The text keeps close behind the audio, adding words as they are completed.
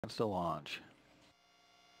to launch.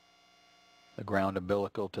 The ground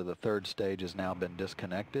umbilical to the third stage has now been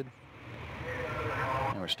disconnected.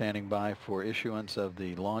 And we're standing by for issuance of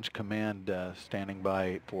the launch command, standing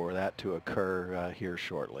by for that to occur here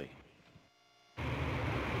shortly.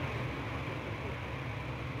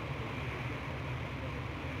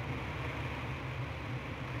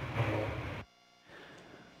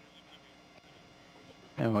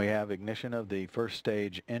 And we have ignition of the first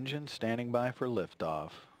stage engine standing by for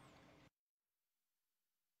liftoff.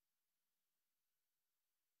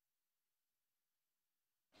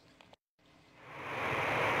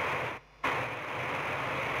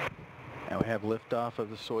 And we have liftoff of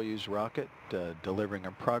the Soyuz rocket, delivering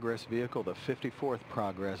a Progress vehicle, the 54th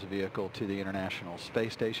Progress vehicle to the International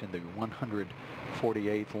Space Station, the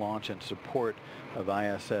 148th launch in support of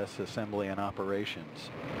ISS assembly and operations.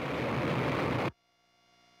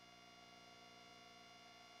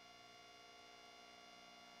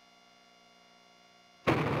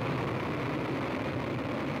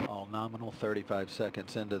 All nominal, 35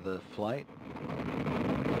 seconds into the flight.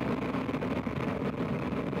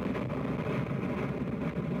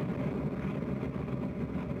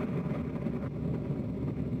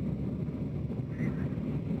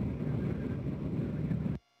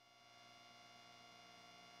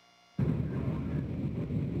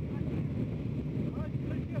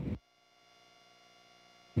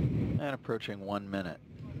 And approaching 1 minute.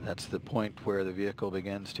 That's the point where the vehicle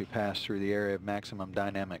begins to pass through the area of maximum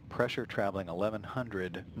dynamic pressure, traveling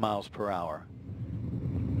 1,100 miles per hour.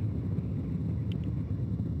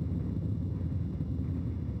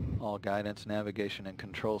 All guidance, navigation, and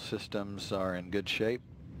control systems are in good shape.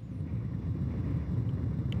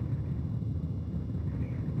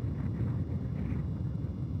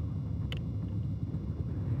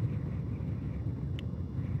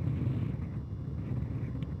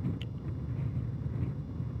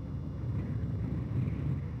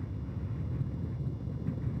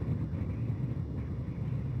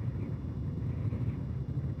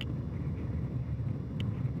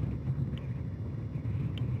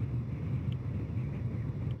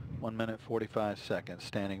 One minute, 45 seconds,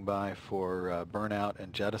 standing by for burnout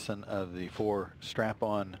and jettison of the 4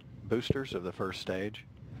 strap-on boosters of the first stage.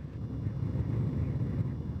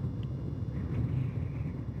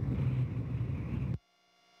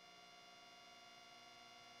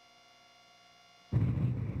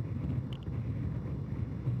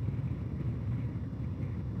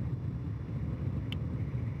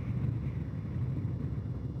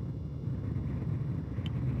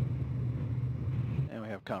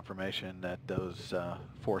 Confirmation that those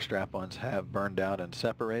 4 strap-ons have burned out and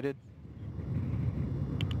separated.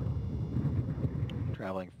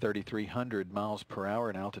 Traveling 3,300 miles per hour,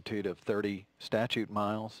 an altitude of 30 statute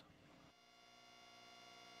miles.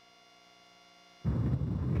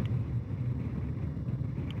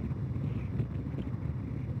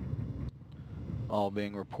 All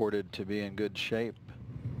being reported to be in good shape.